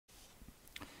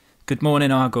Good morning,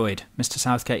 Argoid. Mr.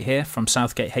 Southgate here from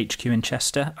Southgate HQ in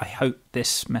Chester. I hope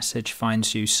this message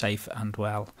finds you safe and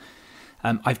well.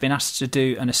 I've been asked to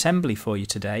do an assembly for you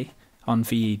today on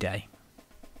VE Day.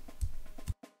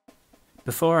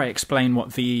 Before I explain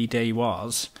what VE Day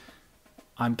was,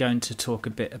 I'm going to talk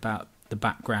a bit about the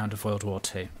background of World War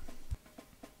II.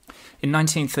 In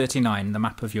 1939, the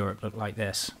map of Europe looked like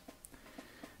this.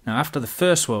 Now, after the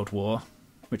First World War,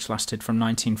 which lasted from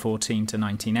 1914 to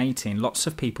 1918, lots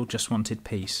of people just wanted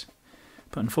peace.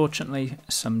 But unfortunately,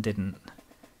 some didn't.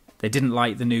 They didn't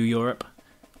like the new Europe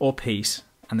or peace,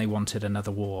 and they wanted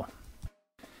another war.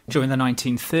 During the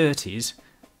 1930s,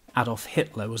 Adolf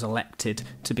Hitler was elected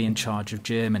to be in charge of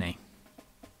Germany.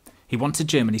 He wanted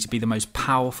Germany to be the most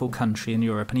powerful country in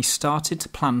Europe, and he started to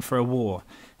plan for a war,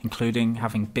 including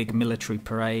having big military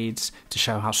parades to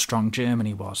show how strong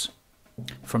Germany was.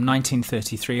 From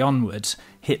 1933 onwards,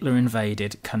 Hitler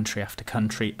invaded country after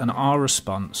country, and our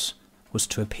response was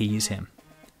to appease him.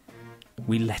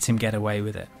 We let him get away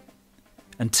with it.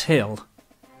 Until,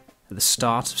 at the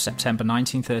start of September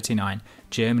 1939,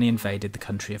 Germany invaded the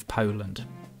country of Poland.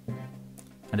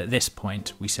 And at this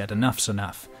point, we said enough's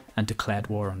enough and declared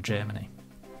war on Germany.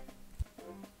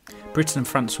 Britain and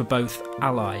France were both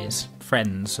allies,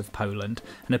 friends of Poland,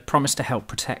 and had promised to help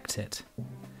protect it.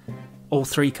 All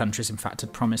three countries, in fact,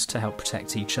 had promised to help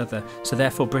protect each other, so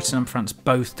therefore Britain and France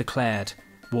both declared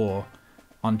war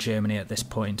on Germany at this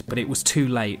point, but it was too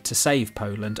late to save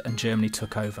Poland, and Germany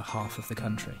took over half of the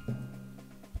country.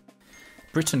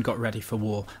 Britain got ready for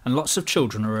war, and lots of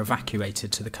children were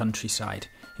evacuated to the countryside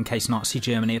in case Nazi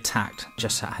Germany attacked,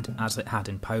 just as it had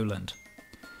in Poland.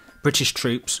 British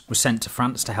troops were sent to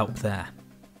France to help there.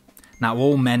 Now,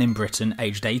 all men in Britain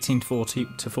aged 18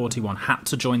 to 41 had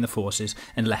to join the forces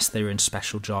unless they were in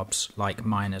special jobs, like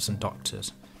miners and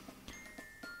doctors.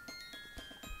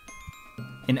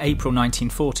 In April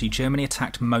 1940, Germany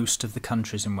attacked most of the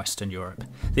countries in Western Europe.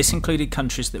 This included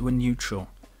countries that were neutral.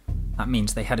 That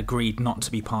means they had agreed not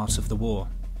to be part of the war.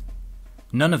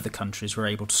 None of the countries were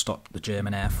able to stop the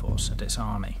German Air Force and its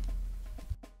army.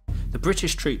 The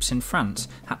British troops in France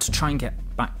had to try and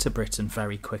get back to Britain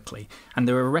very quickly, and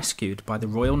they were rescued by the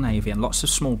Royal Navy and lots of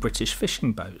small British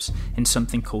fishing boats in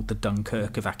something called the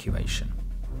Dunkirk evacuation.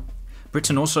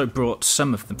 Britain also brought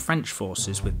some of the French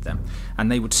forces with them,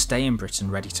 and they would stay in Britain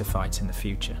ready to fight in the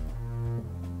future.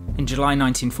 In July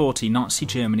 1940, Nazi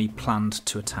Germany planned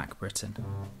to attack Britain.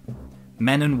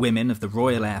 Men and women of the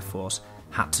Royal Air Force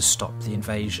had to stop the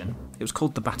invasion. It was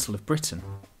called the Battle of Britain.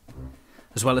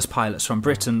 As well as pilots from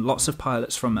Britain, lots of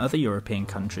pilots from other European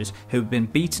countries who had been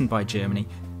beaten by Germany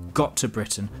got to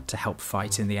Britain to help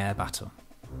fight in the air battle.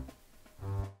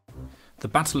 The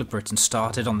Battle of Britain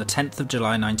started on the 10th of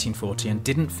July 1940 and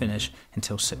didn't finish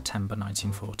until September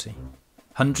 1940.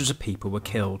 Hundreds of people were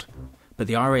killed, but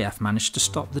the RAF managed to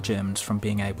stop the Germans from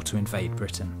being able to invade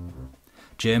Britain.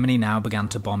 Germany now began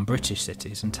to bomb British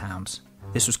cities and towns.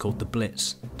 This was called the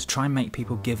Blitz, to try and make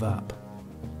people give up.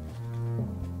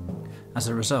 As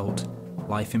a result,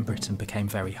 life in Britain became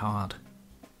very hard.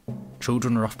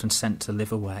 Children were often sent to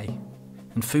live away,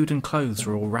 and food and clothes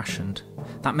were all rationed.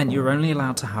 That meant you were only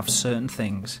allowed to have certain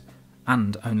things,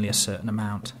 and only a certain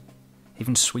amount.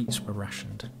 Even sweets were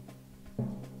rationed.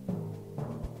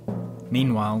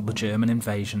 Meanwhile, the German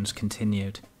invasions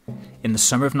continued. In the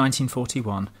summer of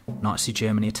 1941, Nazi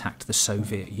Germany attacked the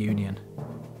Soviet Union.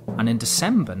 And in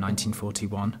December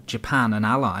 1941, Japan, an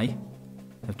ally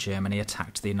of Germany,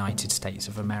 attacked the United States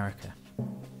of America.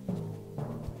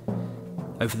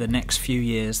 Over the next few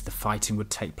years, the fighting would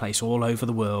take place all over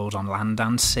the world, on land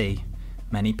and sea.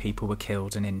 Many people were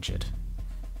killed and injured.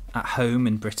 At home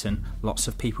in Britain, lots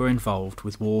of people were involved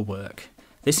with war work.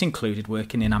 This included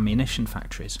working in ammunition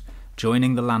factories,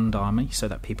 joining the land army so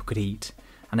that people could eat,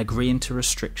 and agreeing to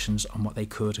restrictions on what they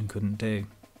could and couldn't do.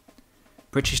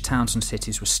 British towns and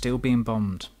cities were still being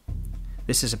bombed.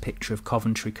 This is a picture of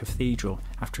Coventry Cathedral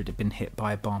after it had been hit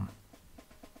by a bomb.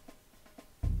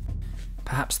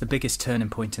 Perhaps the biggest turning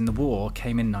point in the war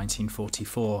came in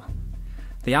 1944.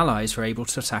 The Allies were able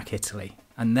to attack Italy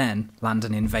and then land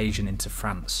an invasion into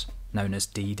France, known as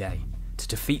D-Day, to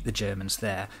defeat the Germans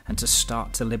there and to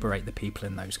start to liberate the people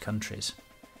in those countries.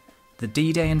 The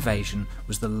D-Day invasion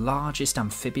was the largest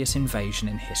amphibious invasion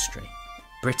in history.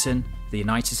 Britain, the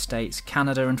United States,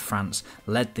 Canada and France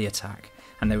led the attack,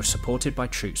 and they were supported by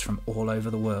troops from all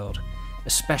over the world,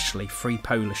 especially Free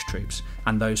Polish troops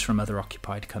and those from other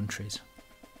occupied countries.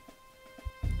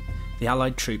 The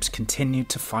Allied troops continued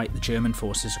to fight the German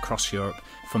forces across Europe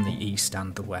from the east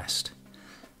and the west.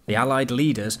 The Allied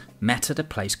leaders met at a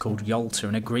place called Yalta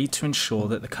and agreed to ensure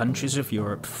that the countries of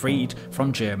Europe freed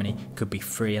from Germany could be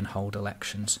free and hold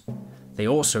elections. They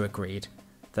also agreed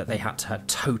that they had to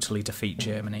totally defeat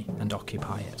Germany and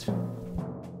occupy it.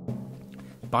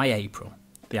 By April,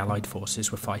 the Allied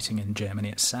forces were fighting in Germany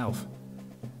itself.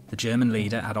 The German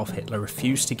leader Adolf Hitler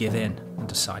refused to give in and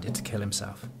decided to kill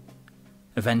himself.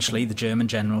 Eventually, the German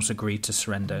generals agreed to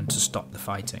surrender and to stop the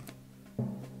fighting.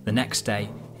 The next day,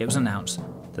 it was announced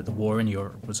that the war in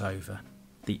Europe was over.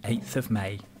 The 8th of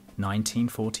May,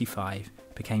 1945,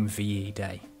 became VE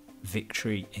Day,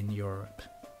 Victory in Europe.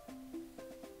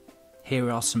 Here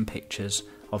are some pictures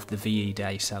of the VE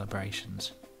Day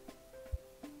celebrations.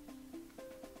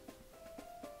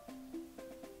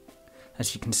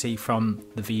 As you can see from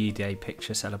the VE Day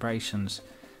picture celebrations,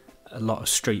 a lot of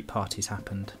street parties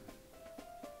happened.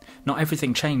 Not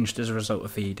everything changed as a result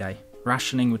of VE Day.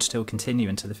 Rationing would still continue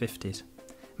into the 50s.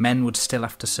 Men would still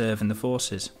have to serve in the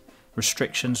forces.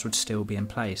 Restrictions would still be in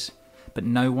place. But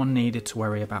no one needed to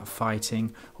worry about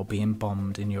fighting or being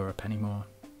bombed in Europe anymore.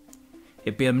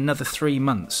 It'd be another 3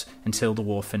 months until the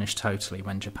war finished totally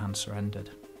when Japan surrendered.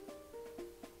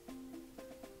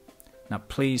 Now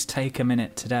please take a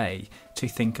minute today to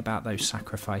think about those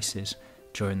sacrifices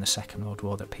during the Second World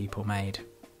War that people made.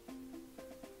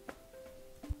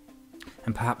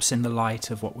 And perhaps in the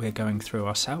light of what we're going through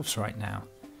ourselves right now,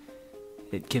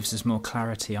 it gives us more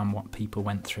clarity on what people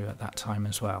went through at that time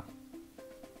as well.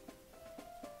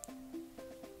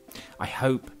 I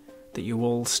hope that you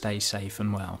all stay safe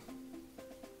and well,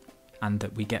 and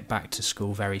that we get back to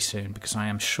school very soon, because I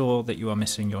am sure that you are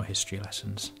missing your history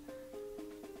lessons.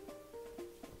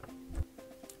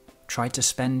 Try to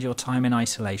spend your time in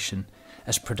isolation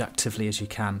as productively as you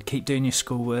can. Keep doing your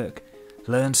schoolwork,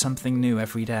 learn something new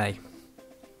every day.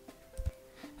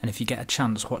 And if you get a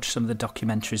chance, watch some of the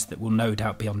documentaries that will no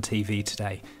doubt be on TV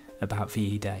today about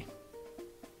VE Day.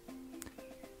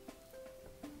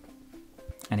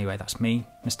 Anyway, that's me,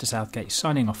 Mr. Southgate,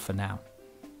 signing off for now.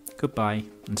 Goodbye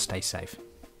and stay safe.